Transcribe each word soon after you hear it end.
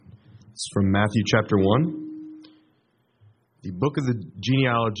It's from Matthew chapter 1. The book of the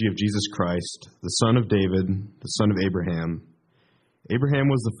genealogy of Jesus Christ, the son of David, the son of Abraham. Abraham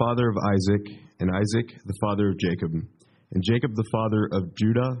was the father of Isaac, and Isaac the father of Jacob, and Jacob the father of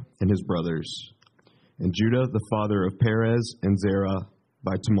Judah and his brothers, and Judah the father of Perez and Zerah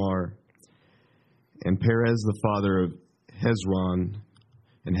by Tamar, and Perez the father of Hezron,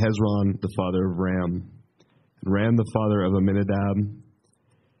 and Hezron the father of Ram, and Ram the father of Amminadab,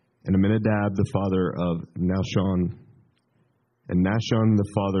 and Amminadab the father of Nahshon, and Nahshon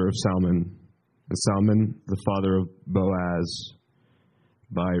the father of Salmon, and Salmon the father of Boaz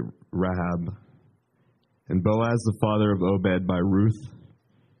by Rahab, and Boaz the father of Obed by Ruth,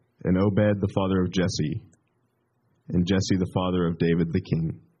 and Obed the father of Jesse, and Jesse the father of David the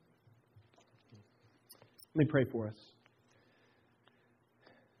king. Let me pray for us.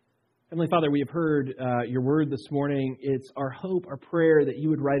 Heavenly Father, we have heard your word this morning. It's our hope, our prayer that you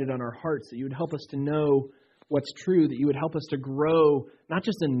would write it on our hearts, that you would help us to know what's true, that you would help us to grow, not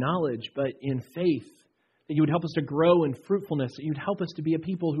just in knowledge, but in faith, that you would help us to grow in fruitfulness, that you would help us to be a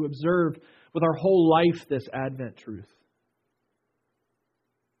people who observe with our whole life this Advent truth.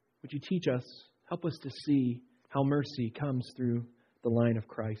 Would you teach us, help us to see how mercy comes through the line of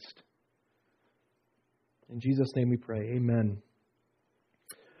Christ. In Jesus' name we pray, amen.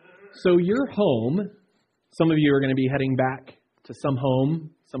 So your home, some of you are going to be heading back to some home,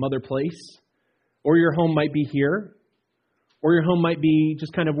 some other place, or your home might be here, or your home might be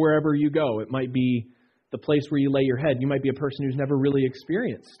just kind of wherever you go. It might be the place where you lay your head. You might be a person who's never really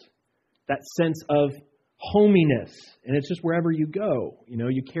experienced that sense of hominess, and it's just wherever you go. You know,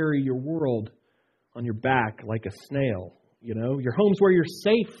 you carry your world on your back like a snail. You know, your home's where you're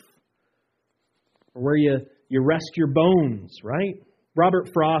safe, or where you rest your bones, right? Robert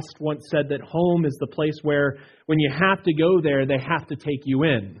Frost once said that home is the place where when you have to go there, they have to take you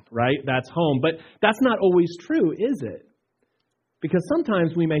in, right? That's home. But that's not always true, is it? Because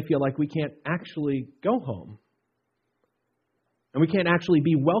sometimes we may feel like we can't actually go home. And we can't actually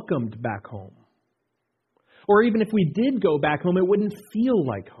be welcomed back home. Or even if we did go back home, it wouldn't feel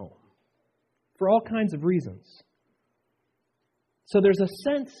like home. For all kinds of reasons. So there's a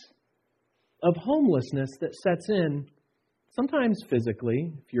sense of homelessness that sets in. Sometimes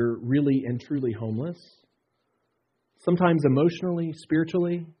physically, if you're really and truly homeless. Sometimes emotionally,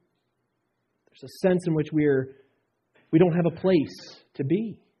 spiritually. There's a sense in which we don't have a place to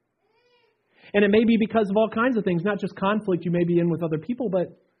be. And it may be because of all kinds of things, not just conflict you may be in with other people, but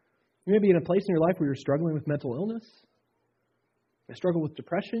you may be in a place in your life where you're struggling with mental illness. You may struggle with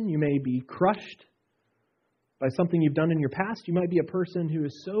depression. You may be crushed by something you've done in your past. You might be a person who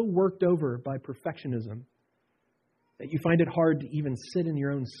is so worked over by perfectionism that you find it hard to even sit in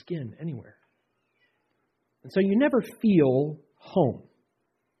your own skin anywhere. And so you never feel home.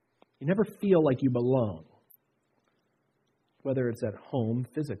 You never feel like you belong. Whether it's at home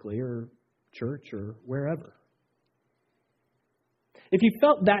physically or church or wherever. If you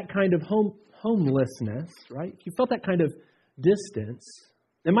felt that kind of homelessness, right? If you felt that kind of distance,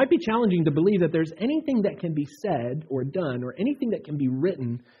 it might be challenging to believe that there's anything that can be said or done or anything that can be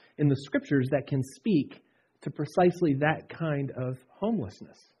written in the Scriptures that can speak to precisely that kind of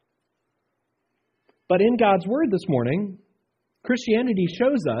homelessness. But in God's Word this morning, Christianity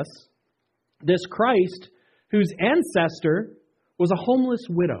shows us this Christ whose ancestor was a homeless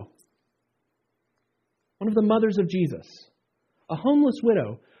widow. One of the mothers of Jesus. A homeless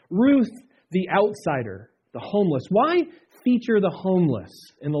widow. Ruth, the outsider, the homeless. Why feature the homeless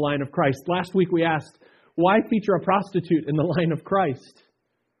in the line of Christ? Last week we asked, why feature a prostitute in the line of Christ?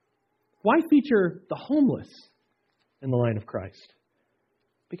 Why feature the homeless in the line of Christ?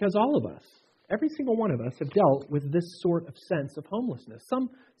 Because all of us, every single one of us, have dealt with this sort of sense of homelessness.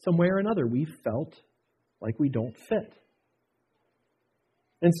 Some way or another, we've felt like we don't fit.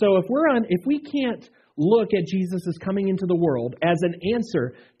 And so if we can't look at Jesus' coming into the world as an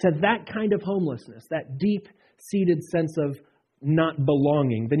answer to that kind of homelessness, that deep-seated sense of not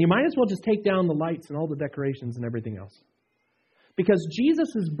belonging, then you might as well just take down the lights and all the decorations and everything else. Because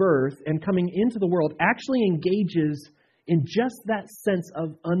Jesus' birth and coming into the world actually engages in just that sense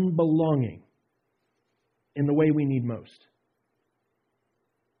of unbelonging in the way we need most.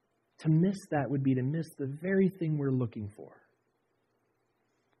 To miss that would be to miss the very thing we're looking for.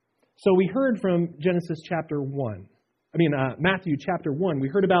 So we heard from Matthew chapter 1. We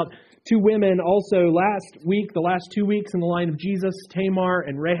heard about two women also the last 2 weeks in the line of Jesus, Tamar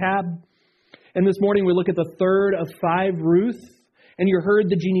and Rahab. And this morning we look at the third of 5, Ruth. And you heard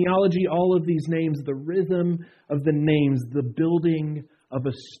the genealogy, all of these names, the rhythm of the names, the building of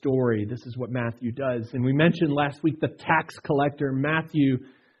a story. This is what Matthew does. And we mentioned last week the tax collector. Matthew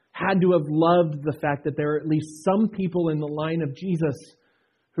had to have loved the fact that there are at least some people in the line of Jesus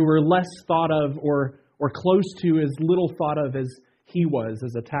who were less thought of or close to as little thought of as he was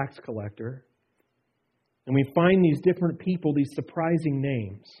as a tax collector. And we find these different people, these surprising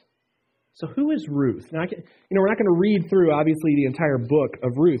names. So who is Ruth? Now, we're not going to read through, obviously, the entire book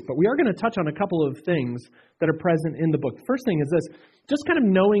of Ruth, but we are going to touch on a couple of things that are present in the book. The first thing is this, just kind of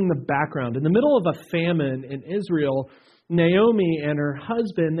knowing the background. In the middle of a famine in Israel, Naomi and her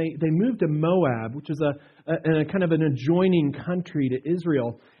husband, they moved to Moab, which is a kind of an adjoining country to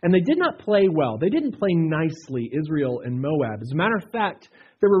Israel. And they did not play well. They didn't play nicely, Israel and Moab. As a matter of fact,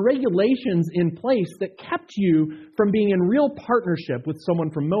 there were regulations in place that kept you from being in real partnership with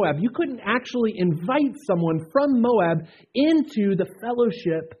someone from Moab. You couldn't actually invite someone from Moab into the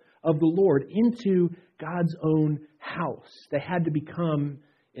fellowship of the Lord, into God's own house. They had to become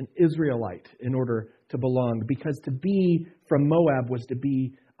an Israelite in order to belong, because to be from Moab was to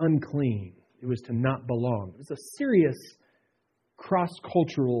be unclean. It was to not belong. It was a serious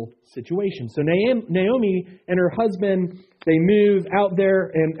cross-cultural situation. So Naomi and her husband, they move out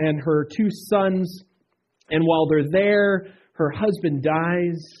there, and her two sons, and while they're there, her husband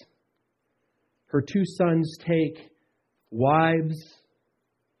dies. Her two sons take wives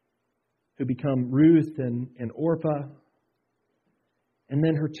who become Ruth and Orpah, and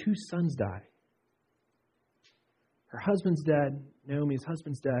then her two sons die. Her husband's dead. Naomi's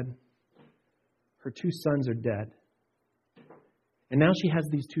husband's dead. Her two sons are dead. And now she has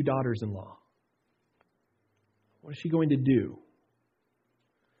these two daughters-in-law. What is she going to do?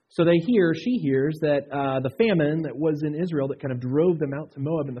 So she hears that the famine that was in Israel that kind of drove them out to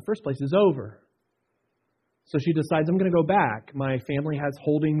Moab in the first place is over. So she decides, I'm going to go back. My family has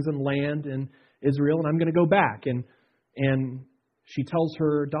holdings and land in Israel, and I'm going to go back. And she tells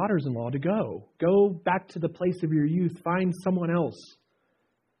her daughters-in-law to go. Go back to the place of your youth. Find someone else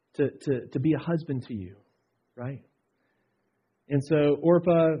to be a husband to you, right? And so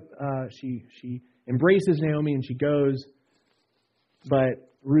Orpah, she embraces Naomi and she goes, but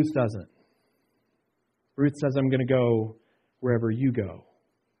Ruth doesn't. Ruth says, I'm going to go wherever you go.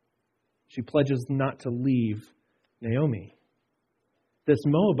 She pledges not to leave Naomi. This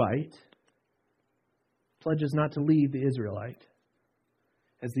Moabite pledges not to leave the Israelite,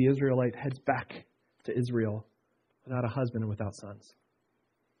 as the Israelite heads back to Israel without a husband and without sons.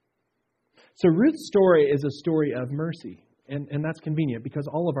 So Ruth's story is a story of mercy. And that's convenient, because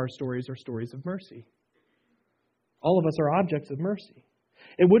all of our stories are stories of mercy. All of us are objects of mercy.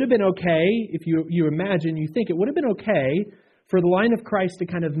 It would have been okay, if you think it would have been okay for the line of Christ to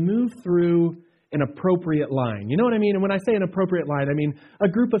kind of move through an appropriate line. You know what I mean? And when I say an appropriate line, I mean a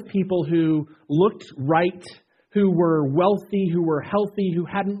group of people who looked right, who were wealthy, who were healthy, who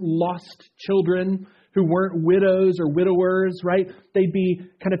hadn't lost children, who weren't widows or widowers, right? They'd be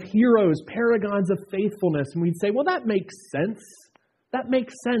kind of heroes, paragons of faithfulness. And we'd say, well, that makes sense. That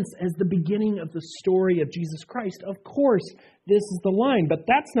makes sense as the beginning of the story of Jesus Christ. Of course, this is the line, but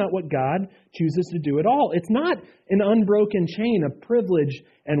that's not what God chooses to do at all. It's not an unbroken chain of privilege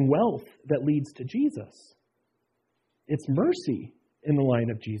and wealth that leads to Jesus. It's mercy in the line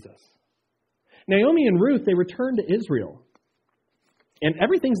of Jesus. Naomi and Ruth, they return to Israel, and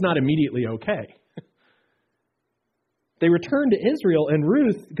everything's not immediately okay. They return to Israel, and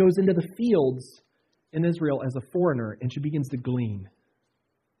Ruth goes into the fields in Israel as a foreigner, and she begins to glean.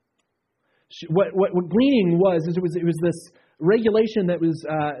 What gleaning was, is it was this regulation that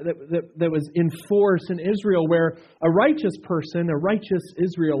was in force in Israel, where a righteous person, a righteous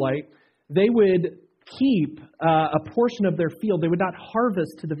Israelite, they would keep a portion of their field. They would not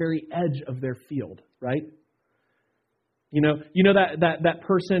harvest to the very edge of their field, right? You know that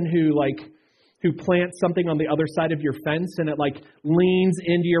person who plants something on the other side of your fence and it leans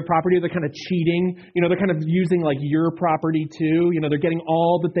into your property. They're kind of cheating. They're kind of using your property too. They're getting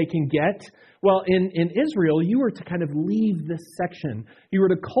all that they can get. Well, in Israel, you were to kind of leave this section. You were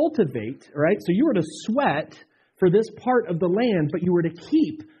to cultivate, right? So you were to sweat for this part of the land, but you were to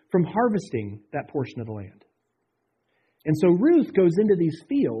keep from harvesting that portion of the land. And so Ruth goes into these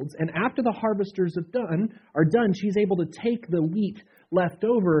fields, and after the harvesters are done, she's able to take the wheat left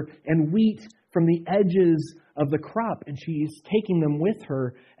over and wheat from the edges of the crop, and she's taking them with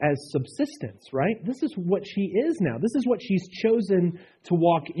her as subsistence, right? This is what she is now. This is what she's chosen to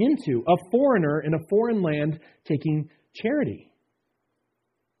walk into, a foreigner in a foreign land taking charity.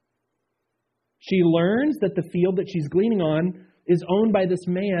 She learns that the field that she's gleaning on is owned by this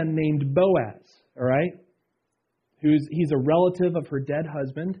man named Boaz, all right? He's a relative of her dead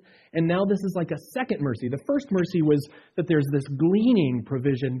husband. And now this is like a second mercy. The first mercy was that there's this gleaning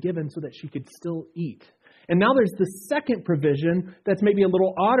provision given so that she could still eat. And now there's the second provision that's maybe a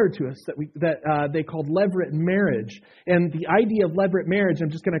little odder to us that they called levirate marriage. And the idea of levirate marriage,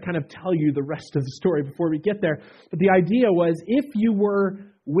 I'm just going to kind of tell you the rest of the story before we get there. But the idea was if you were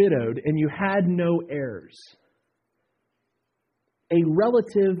widowed and you had no heirs, a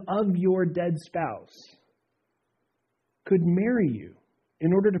relative of your dead spouse could marry you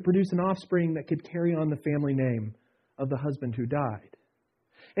in order to produce an offspring that could carry on the family name of the husband who died.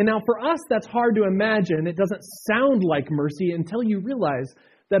 And now for us, that's hard to imagine. It doesn't sound like mercy until you realize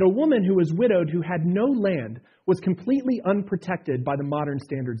that a woman who was widowed, who had no land, was completely unprotected by the modern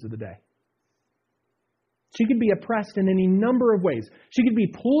standards of the day. She could be oppressed in any number of ways. She could be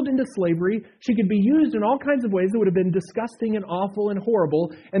pulled into slavery. She could be used in all kinds of ways that would have been disgusting and awful and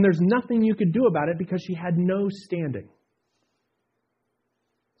horrible, and there's nothing you could do about it because she had no standing.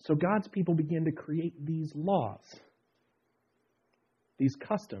 So God's people began to create these laws, these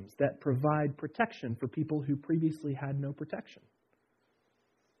customs that provide protection for people who previously had no protection.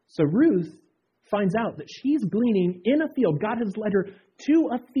 So Ruth finds out that she's gleaning in a field. God has led her to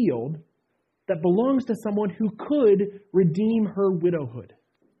a field that belongs to someone who could redeem her widowhood.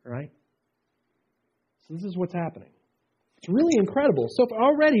 Right? So this is what's happening. It's really incredible. So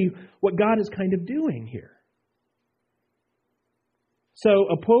already what God is kind of doing here. So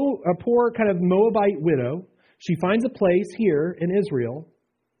a poor kind of Moabite widow, she finds a place here in Israel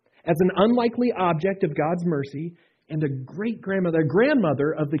as an unlikely object of God's mercy and a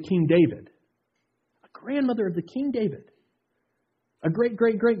grandmother of the King David. A grandmother of the King David. A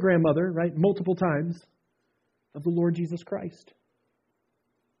great-great-great-grandmother, right, multiple times, of the Lord Jesus Christ.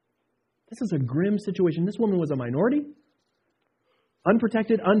 This is a grim situation. This woman was a minority,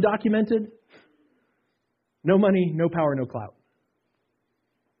 unprotected, undocumented, no money, no power, no clout.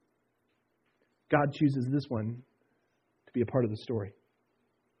 God chooses this one to be a part of the story.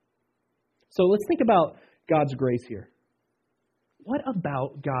 So let's think about God's grace here. What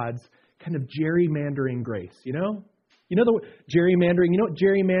about God's kind of gerrymandering grace, You know the gerrymandering? You know what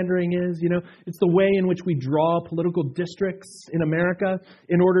gerrymandering is? It's the way in which we draw political districts in America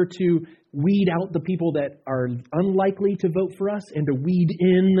in order to weed out the people that are unlikely to vote for us and to weed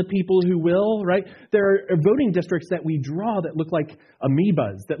in the people who will, right? There are voting districts that we draw that look like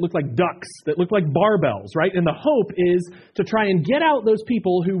amoebas, that look like ducks, that look like barbells, right? And the hope is to try and get out those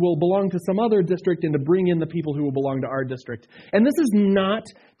people who will belong to some other district and to bring in the people who will belong to our district. And this is not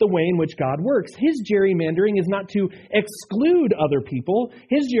the way in which God works. His gerrymandering is not to exclude other people.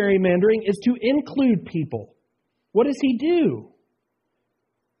 His gerrymandering is to include people. What does he do?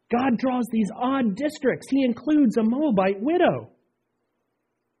 God draws these odd districts. He includes a Moabite widow.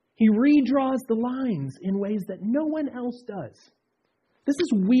 He redraws the lines in ways that no one else does. This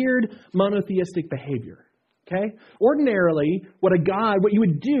is weird monotheistic behavior. Okay? Ordinarily, what you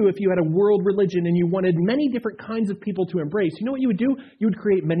would do if you had a world religion and you wanted many different kinds of people to embrace, you know what you would do? You would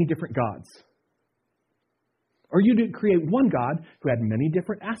create many different gods. Or you'd create one God who had many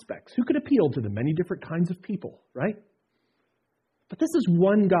different aspects, who could appeal to the many different kinds of people, right? But this is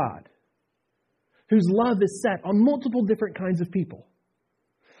one God whose love is set on multiple different kinds of people,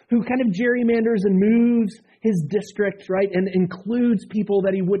 who kind of gerrymanders and moves his district, right, and includes people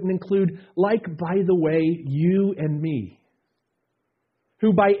that he wouldn't include, like, by the way, you and me,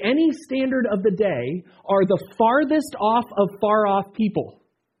 who by any standard of the day are the farthest off of far off people.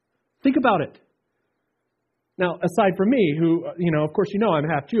 Think about it. Now, aside from me, who, of course, I'm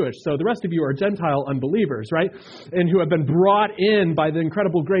half Jewish, so the rest of you are Gentile unbelievers, right? And who have been brought in by the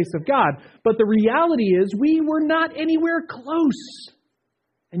incredible grace of God. But the reality is we were not anywhere close.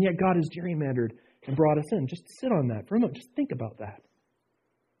 And yet God has gerrymandered and brought us in. Just sit on that for a moment. Just think about that.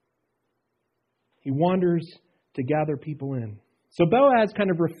 He wanders to gather people in. So Boaz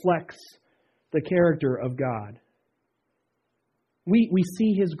kind of reflects the character of God. We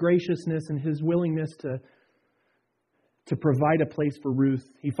see his graciousness and his willingness to provide a place for Ruth.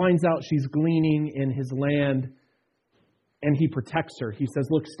 He finds out she's gleaning in his land, and he protects her. He says,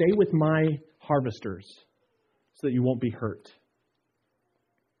 look, stay with my harvesters so that you won't be hurt.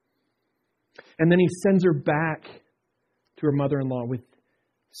 And then he sends her back to her mother-in-law with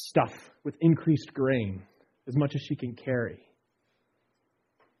stuff, with increased grain, as much as she can carry.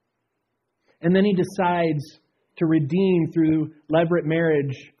 And then he decides to redeem through levirate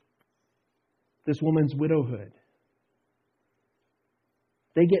marriage this woman's widowhood.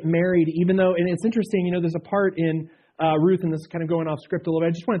 They get married, even though, and it's interesting, there's a part in Ruth, and this is kind of going off script a little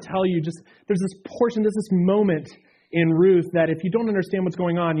bit. I just want to tell you, there's this portion, there's this moment in Ruth that if you don't understand what's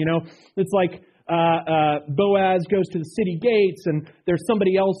going on, it's like Boaz goes to the city gates, and there's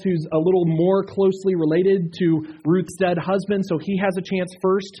somebody else who's a little more closely related to Ruth's dead husband, so he has a chance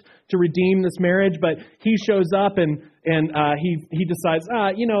first to redeem this marriage. But he shows up, and he decides,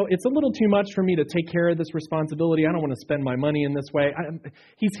 it's a little too much for me to take care of this responsibility. I don't want to spend my money in this way.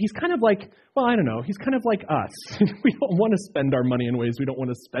 He's kind of like, he's kind of like us. We don't want to spend our money in ways we don't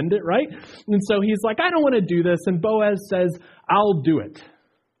want to spend it, right? And so he's like, I don't want to do this. And Boaz says, I'll do it.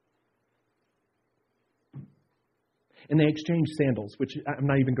 And they exchanged sandals, which I'm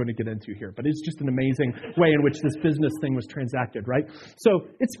not even going to get into here, but it's just an amazing way in which this business thing was transacted, right? So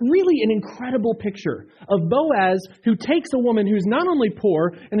it's really an incredible picture of Boaz, who takes a woman who's not only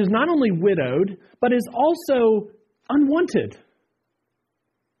poor and is not only widowed, but is also unwanted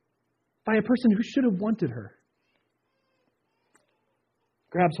by a person who should have wanted her.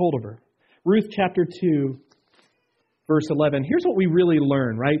 Grabs hold of her. Ruth chapter 2. Verse 11, here's what we really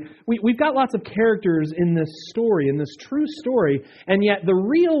learn, right? We've got lots of characters in this story, in this true story, and yet the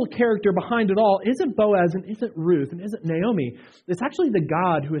real character behind it all isn't Boaz and isn't Ruth and isn't Naomi. It's actually the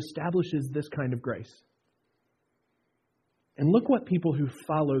God who establishes this kind of grace. And look what people who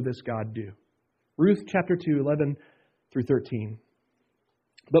follow this God do. Ruth chapter 2, 11 through 13.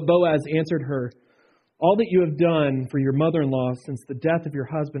 But Boaz answered her, all that you have done for your mother-in-law since the death of your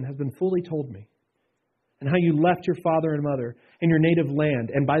husband has been fully told me. And how you left your father and mother and your native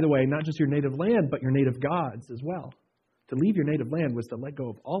land. And by the way, not just your native land, but your native gods as well. To leave your native land was to let go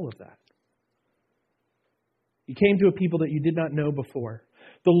of all of that. You came to a people that you did not know before.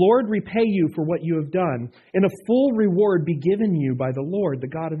 The Lord repay you for what you have done, and a full reward be given you by the Lord, the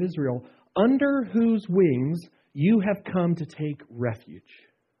God of Israel, under whose wings you have come to take refuge.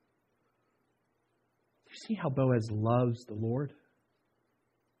 Do you see how Boaz loves the Lord?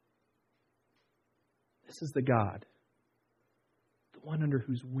 This is the God, the one under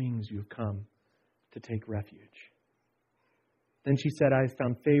whose wings you have come to take refuge. Then she said, I have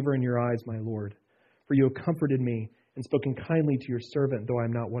found favor in your eyes, my Lord, for you have comforted me and spoken kindly to your servant, though I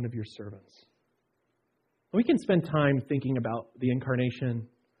am not one of your servants. We can spend time thinking about the incarnation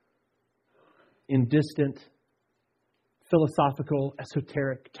in distant, philosophical,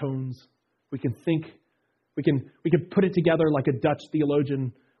 esoteric tones. We can put it together like a Dutch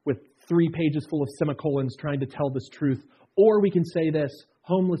theologian with 3 pages full of semicolons trying to tell this truth. Or we can say this,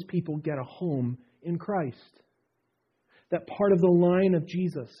 homeless people get a home in Christ. That part of the line of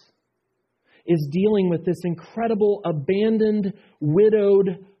Jesus is dealing with this incredible, abandoned,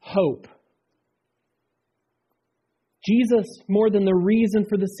 widowed hope. Jesus, more than the reason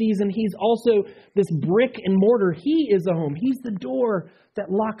for the season, he's also this brick and mortar. He is a home. He's the door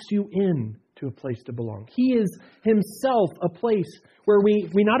that locks you in to a place to belong. He is himself a place where we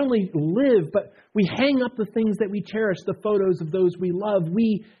not only live, but we hang up the things that we cherish, the photos of those we love.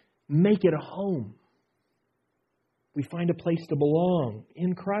 We make it a home. We find a place to belong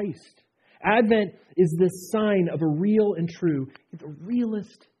in Christ. Advent is this sign of a real and true, the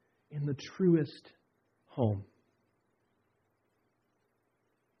realest and the truest home.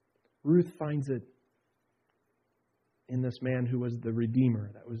 Ruth finds it in this man who was the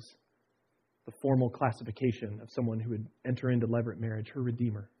Redeemer. That was the formal classification of someone who would enter into levirate marriage, her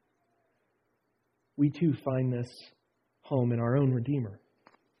Redeemer. We too find this home in our own Redeemer.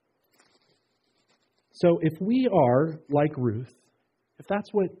 So if we are like Ruth, if that's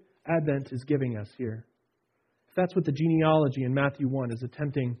what Advent is giving us here, if that's what the genealogy in Matthew 1 is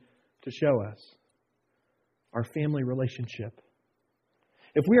attempting to show us, our family relationship,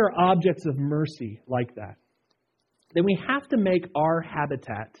 if we are objects of mercy like that, then we have to make our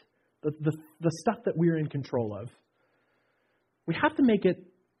habitat, the stuff that we're in control of, we have to make it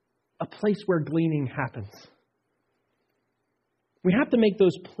a place where gleaning happens. We have to make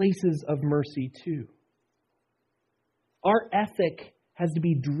those places of mercy too. Our ethic has to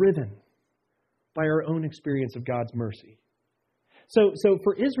be driven by our own experience of God's mercy. So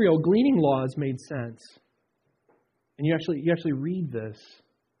for Israel, gleaning laws made sense. And you actually read this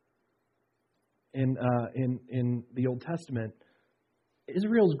in the Old Testament.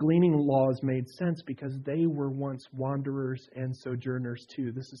 Israel's gleaning laws made sense because they were once wanderers and sojourners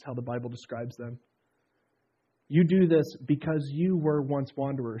too. This is how the Bible describes them. You do this because you were once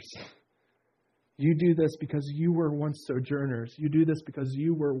wanderers. You do this because you were once sojourners. You do this because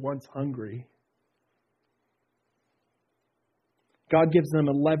you were once hungry. God gives them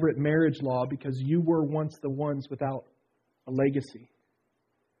a levirate marriage law because you were once the ones without a legacy.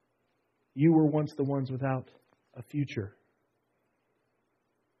 You were once the ones without a future.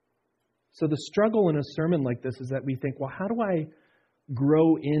 So the struggle in a sermon like this is that we think, well, how do I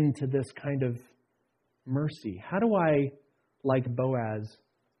grow into this kind of mercy? How do I, like Boaz,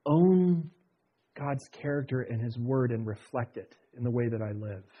 own God's character and His Word and reflect it in the way that I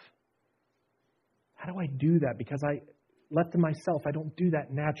live? How do I do that? Because left to myself, I don't do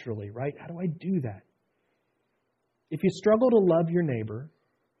that naturally, right? How do I do that? If you struggle to love your neighbor,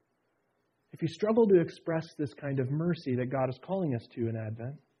 if you struggle to express this kind of mercy that God is calling us to in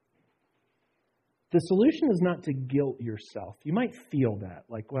Advent, the solution is not to guilt yourself. You might feel that,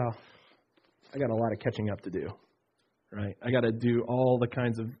 like, well, I got a lot of catching up to do, right? I got to do all the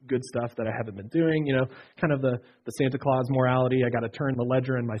kinds of good stuff that I haven't been doing, kind of the Santa Claus morality. I got to turn the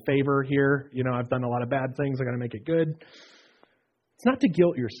ledger in my favor here. I've done a lot of bad things. I got to make it good. It's not to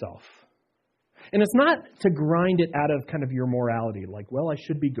guilt yourself. And it's not to grind it out of kind of your morality, like, well, I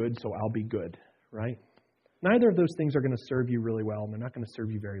should be good, so I'll be good, right? Neither of those things are going to serve you really well, and they're not going to serve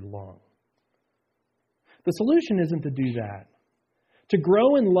you very long. The solution isn't to do that. To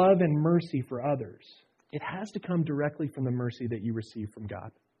grow in love and mercy for others, it has to come directly from the mercy that you receive from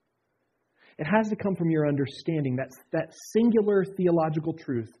God. It has to come from your understanding, that singular theological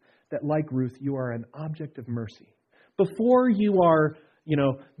truth that, like Ruth, you are an object of mercy. Before you are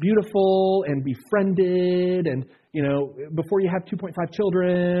beautiful and befriended and, before you have 2.5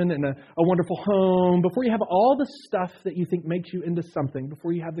 children and a wonderful home, before you have all the stuff that you think makes you into something,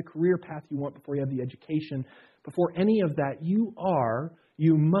 before you have the career path you want, before you have the education, before any of that, you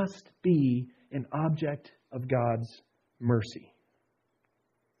must be an object of God's mercy.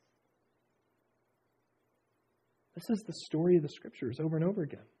 This is the story of the Scriptures over and over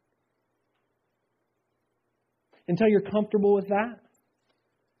again. Until you're comfortable with that,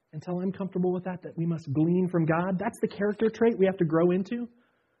 until I'm comfortable with that we must glean from God. That's the character trait we have to grow into.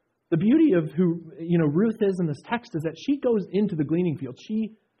 The beauty of who Ruth is in this text is that she goes into the gleaning field.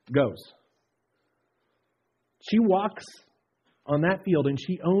 She goes. She walks on that field and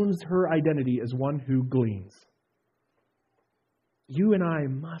she owns her identity as one who gleans. You and I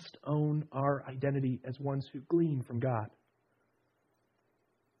must own our identity as ones who glean from God.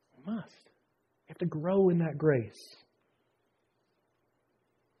 We must. We have to grow in that grace.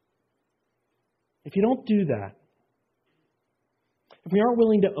 If you don't do that, if we aren't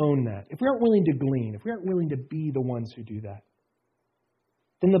willing to own that, if we aren't willing to glean, if we aren't willing to be the ones who do that,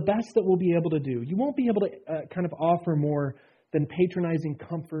 then the best that we'll be able to do, you won't be able to kind of offer more than patronizing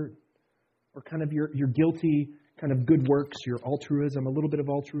comfort or kind of your guilty kind of good works, your altruism, a little bit of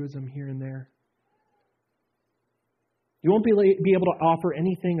altruism here and there. You won't be able to offer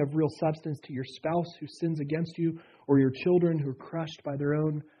anything of real substance to your spouse who sins against you or your children who are crushed by their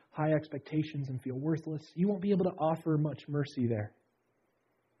own high expectations and feel worthless. You won't be able to offer much mercy there.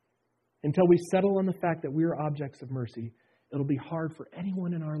 Until we settle on the fact that we are objects of mercy, it'll be hard for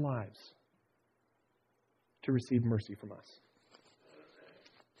anyone in our lives to receive mercy from us.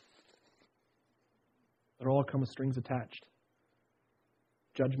 It'll all come with strings attached,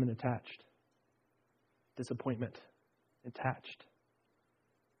 judgment attached, disappointment attached.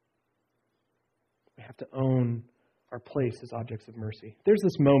 We have to own our place as objects of mercy. There's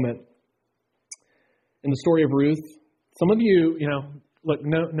this moment in the story of Ruth. Some of you, look,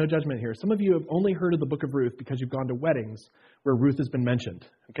 no judgment here. Some of you have only heard of the book of Ruth because you've gone to weddings where Ruth has been mentioned,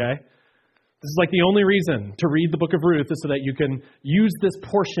 okay? This is like the only reason to read the book of Ruth is so that you can use this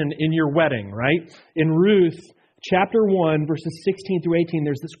portion in your wedding, right? In Ruth, chapter 1, verses 16 through 18,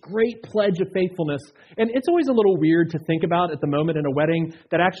 there's this great pledge of faithfulness. And it's always a little weird to think about at the moment in a wedding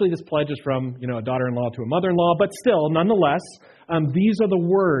that actually this pledge is from, a daughter-in-law to a mother-in-law. But still, nonetheless, these are the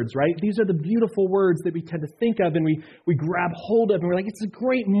words, right? These are the beautiful words that we tend to think of and we grab hold of. And we're like, it's a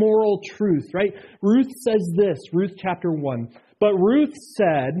great moral truth, right? Ruth says this, Ruth chapter 1. But Ruth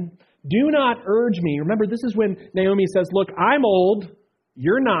said, "Do not urge me." Remember, this is when Naomi says, look, I'm old.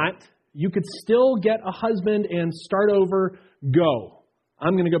 You're not. You could still get a husband and start over. Go.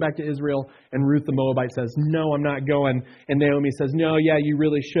 I'm going to go back to Israel. And Ruth the Moabite says, no, I'm not going. And Naomi says, no, yeah, you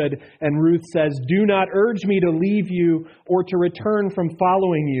really should. And Ruth says, do not urge me to leave you or to return from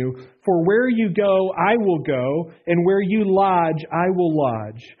following you. For where you go, I will go. And where you lodge, I will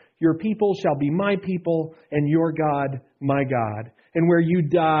lodge. Your people shall be my people, and your God, my God. And where you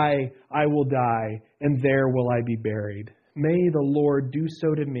die, I will die, and there will I be buried. May the Lord do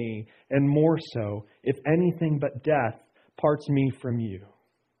so to me, and more so, if anything but death parts me from you.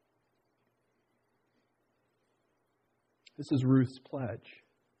 This is Ruth's pledge.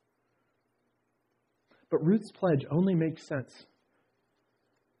 But Ruth's pledge only makes sense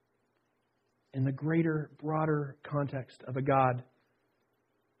in the greater, broader context of a God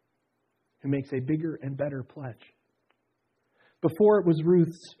who makes a bigger and better pledge. Before it was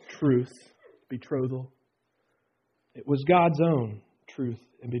Ruth's truth, betrothal. It was God's own truth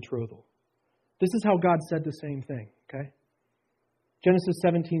and betrothal. This is how God said the same thing, okay? Genesis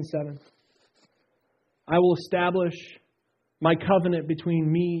 17:7. I will establish my covenant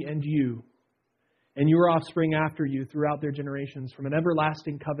between me and you and your offspring after you throughout their generations, from an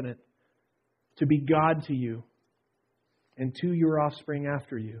everlasting covenant to be God to you and to your offspring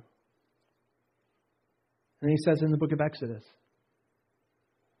after you. And he says in the book of Exodus,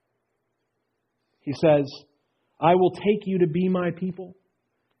 he says, I will take you to be my people,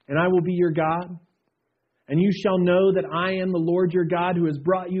 and I will be your God. And you shall know that I am the Lord your God, who has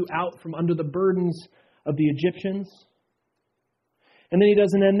brought you out from under the burdens of the Egyptians. And then he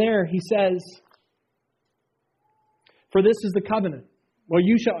doesn't end there. He says, for this is the covenant. Well,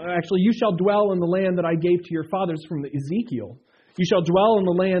 you shall dwell in the land that I gave to your fathers, from Ezekiel. You shall dwell in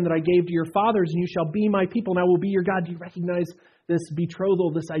the land that I gave to your fathers, and you shall be my people, and I will be your God. Do you recognize this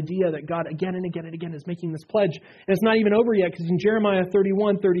betrothal, this idea that God again and again and again is making this pledge? And it's not even over yet, because in Jeremiah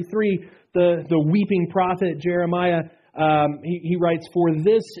 31:33, the weeping prophet Jeremiah, he writes, for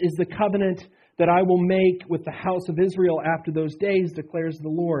this is the covenant that I will make with the house of Israel after those days, declares the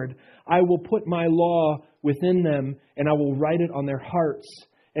Lord. I will put my law within them, and I will write it on their hearts,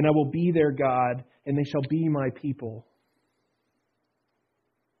 and I will be their God, and they shall be my people.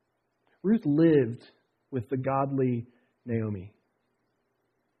 Ruth lived with the godly Naomi.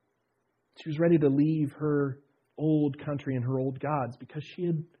 She was ready to leave her old country and her old gods because she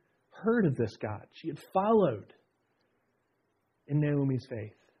had heard of this God. She had followed in Naomi's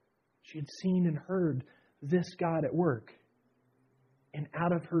faith. She had seen and heard this God at work. And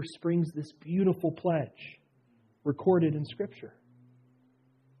out of her springs this beautiful pledge recorded in Scripture.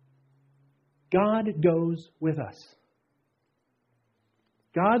 God goes with us.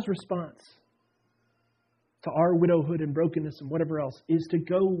 God's response to our widowhood and brokenness and whatever else is to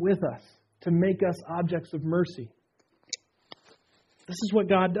go with us, to make us objects of mercy. This is what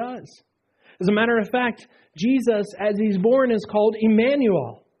God does. As a matter of fact, Jesus, as he's born, is called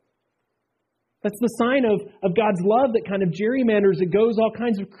Emmanuel. That's the sign of God's love that kind of gerrymanders. It goes all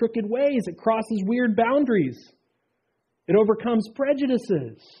kinds of crooked ways. It crosses weird boundaries. It overcomes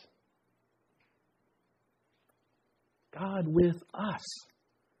prejudices. God with us,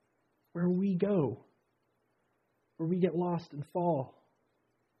 where we go, where we get lost and fall.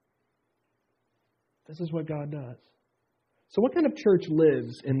 This is what God does. So what kind of church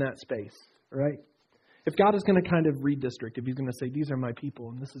lives in that space, right? If God is going to kind of redistrict, if he's going to say, these are my people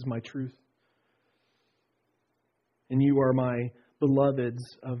and this is my truth, and you are my beloveds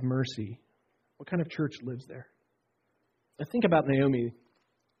of mercy, what kind of church lives there? I think about Naomi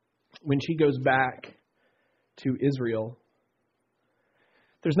when she goes back to Israel.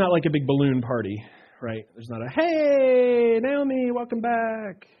 There's not like a big balloon party, right? There's not a, hey, Naomi, welcome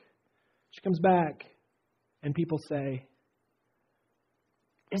back. She comes back and people say,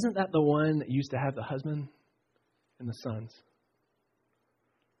 isn't that the one that used to have the husband and the sons?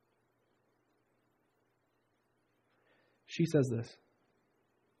 She says this.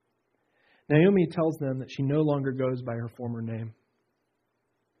 Naomi tells them that she no longer goes by her former name.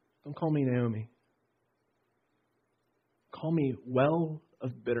 Don't call me Naomi. Call me well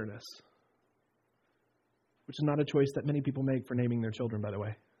of bitterness, which is not a choice that many people make for naming their children, by the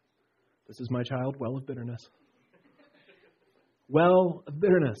way. This is my child, well of bitterness. Well of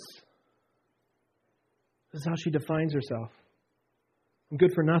bitterness. This is how she defines herself. I'm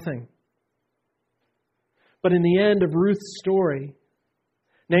good for nothing. But in the end of Ruth's story,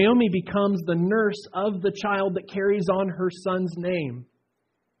 Naomi becomes the nurse of the child that carries on her son's name.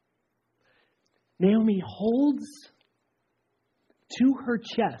 Naomi holds to her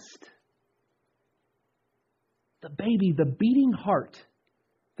chest the baby, the beating heart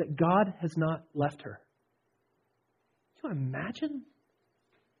that God has not left her. Can you imagine?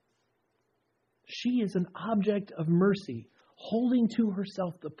 She is an object of mercy, holding to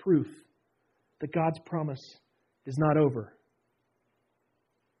herself the proof that God's promise is not over.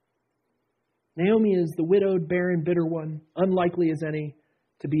 Naomi is the widowed, barren, bitter one, unlikely as any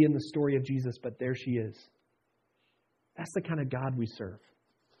to be in the story of Jesus, but there she is. That's the kind of God we serve.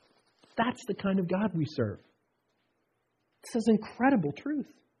 That's the kind of God we serve. This is incredible truth.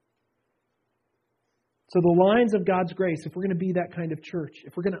 So the lines of God's grace, if we're going to be that kind of church,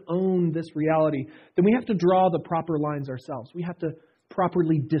 if we're going to own this reality, then we have to draw the proper lines ourselves. We have to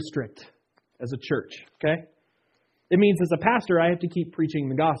properly district as a church, okay? It means as a pastor, I have to keep preaching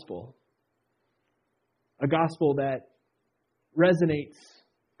the gospel. A gospel that resonates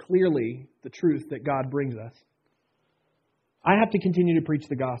clearly the truth that God brings us. I have to continue to preach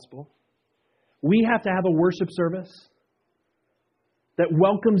the gospel. We have to have a worship service that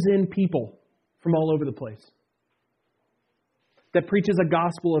welcomes in people from all over the place. That preaches a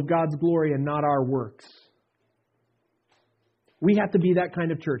gospel of God's glory and not our works. We have to be that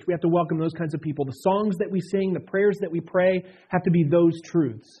kind of church. We have to welcome those kinds of people. The songs that we sing, the prayers that we pray have to be those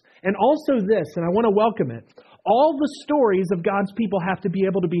truths. And also this, and I want to welcome it, all the stories of God's people have to be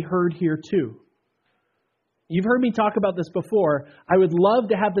able to be heard here too. You've heard me talk about this before. I would love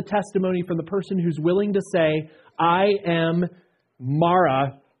to have the testimony from the person who's willing to say, I am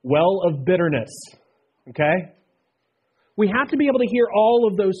Mara, well of bitterness. Okay? We have to be able to hear all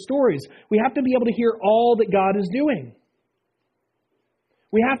of those stories. We have to be able to hear all that God is doing.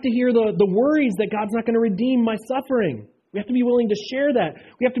 We have to hear the worries that God's not going to redeem my suffering. We have to be willing to share that.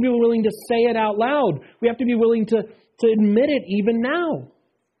 We have to be willing to say it out loud. We have to be willing to admit it even now.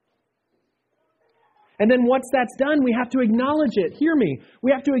 And then once that's done, we have to acknowledge it. Hear me.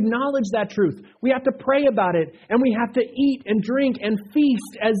 We have to acknowledge that truth. We have to pray about it. And we have to eat and drink and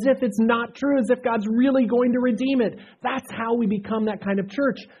feast as if it's not true, as if God's really going to redeem it. That's how we become that kind of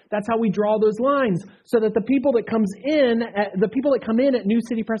church. That's how we draw those lines. So that the people that come in at New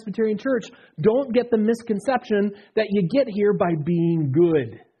City Presbyterian Church don't get the misconception that you get here by being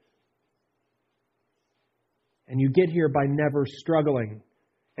good. And you get here by never struggling.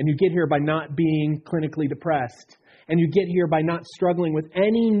 And you get here by not being clinically depressed. And you get here by not struggling with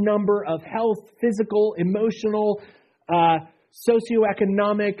any number of health, physical, emotional,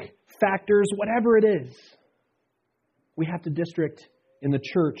 socioeconomic factors, whatever it is. We have to district in the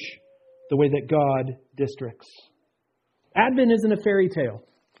church the way that God districts. Advent isn't a fairy tale.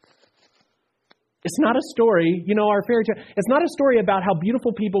 It's not a story, our fairy tale. It's not a story about how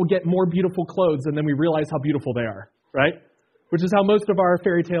beautiful people get more beautiful clothes and then we realize how beautiful they are, right? Which is how most of our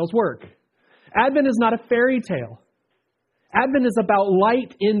fairy tales work. Advent is not a fairy tale. Advent is about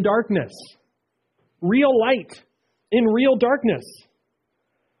light in darkness. Real light in real darkness.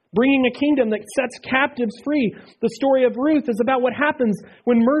 Bringing a kingdom that sets captives free. The story of Ruth is about what happens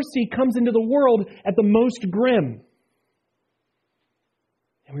when mercy comes into the world at the most grim.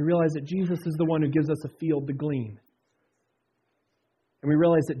 And we realize that Jesus is the one who gives us a field to glean. And we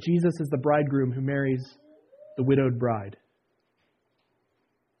realize that Jesus is the bridegroom who marries the widowed bride.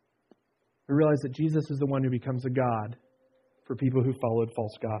 We realize that Jesus is the one who becomes a God for people who followed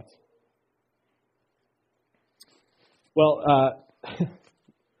false gods. Well,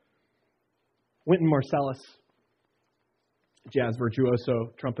 Wynton Marsalis, jazz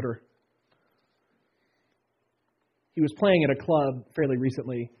virtuoso, trumpeter, he was playing at a club fairly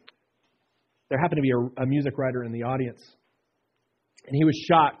recently. There happened to be a music writer in the audience, and he was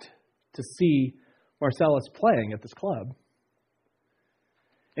shocked to see Marsalis playing at this club.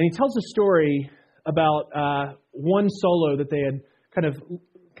 And he tells a story about one solo that they had kind of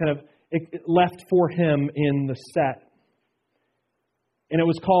left for him in the set. And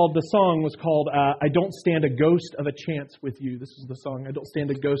the song was called I Don't Stand a Ghost of a Chance with You. This is the song, I Don't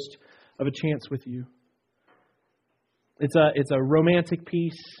Stand a Ghost of a Chance with You. It's a romantic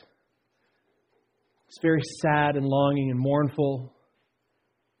piece. It's very sad and longing and mournful.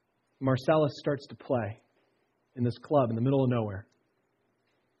 Marsalis starts to play in this club in the middle of nowhere.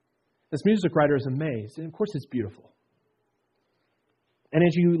 This music writer is amazed, and of course it's beautiful. And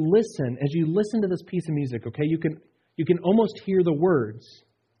as you listen to this piece of music, okay, you can almost hear the words.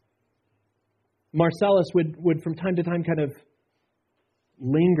 Marsalis would from time to time kind of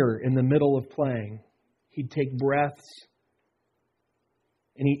linger in the middle of playing. He'd take breaths,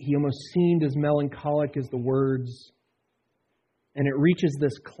 and he almost seemed as melancholic as the words. And it reaches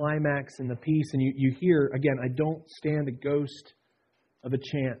this climax in the piece, and you hear, again, I don't stand a ghost of a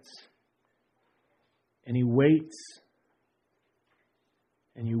chance. And he waits,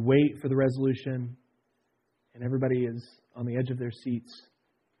 and you wait for the resolution, and everybody is on the edge of their seats,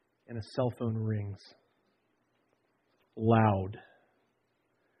 and a cell phone rings. Loud.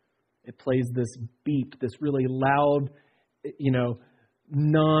 It plays this beep, this really loud,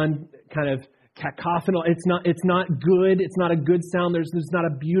 non kind of cacophonal. It's not good. It's not a good sound. There's not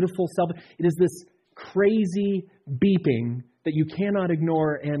a beautiful cell phone. It is this crazy beeping that you cannot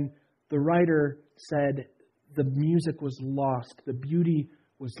ignore. And the writer said the music was lost. The beauty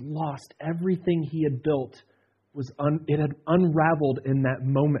was lost. Everything he had built it had unraveled in that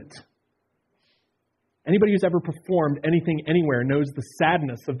moment. Anybody who's ever performed anything anywhere knows the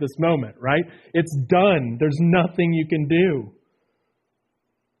sadness of this moment, right? It's done. There's nothing you can do.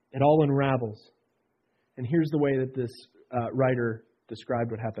 It all unravels. And here's the way that this writer described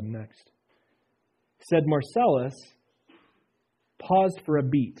what happened next. He said, Marsalis paused for a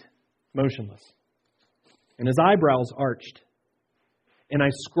beat, motionless, and his eyebrows arched. And I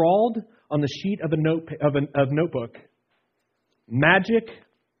scrawled on the sheet of a notebook, magic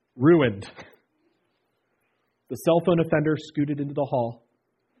ruined. The cell phone offender scooted into the hall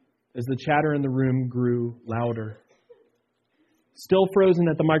as the chatter in the room grew louder. Still frozen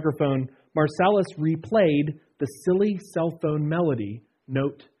at the microphone, Marcellus replayed the silly cell phone melody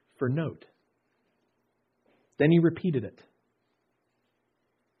note for note. Then he repeated it.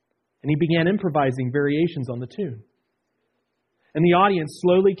 And he began improvising variations on the tune. And the audience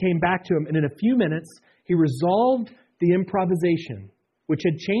slowly came back to him, and in a few minutes, he resolved the improvisation, which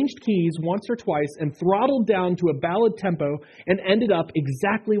had changed keys once or twice and throttled down to a ballad tempo and ended up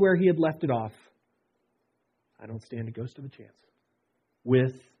exactly where he had left it off. I don't stand a ghost of a chance.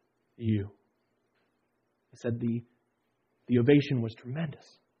 With you. He said the ovation was tremendous.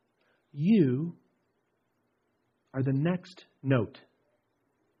 You are the next note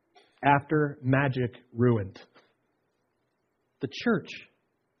after magic ruined. The church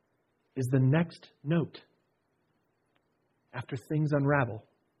is the next note after things unravel.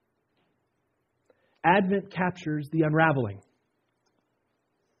 Advent captures the unraveling.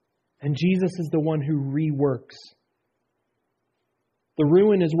 And Jesus is the one who reworks. The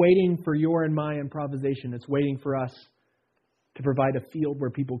ruin is waiting for your and my improvisation. It's waiting for us to provide a field where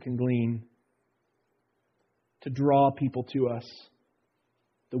people can glean, to draw people to us,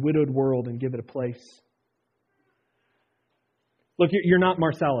 the widowed world, and give it a place. Look, you're not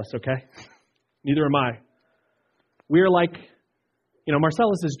Marcellus, okay? Neither am I. We are like,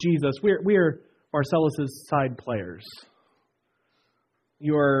 Marcellus is Jesus. We are Marcellus's side players.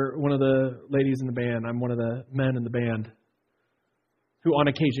 You are one of the ladies in the band. I'm one of the men in the band who on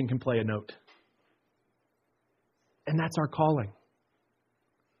occasion can play a note. And that's our calling.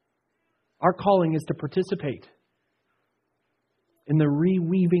 Our calling is to participate in the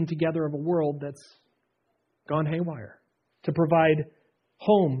reweaving together of a world that's gone haywire, to provide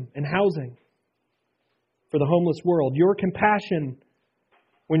home and housing for the homeless world, your compassion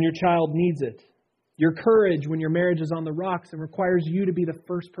when your child needs it, your courage when your marriage is on the rocks and requires you to be the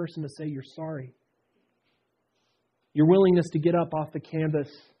first person to say you're sorry, your willingness to get up off the canvas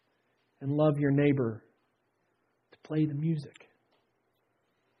and love your neighbor, to play the music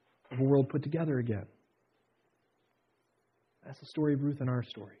of a world put together again. That's the story of Ruth and our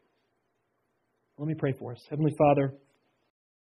story. Let me pray for us. Heavenly Father,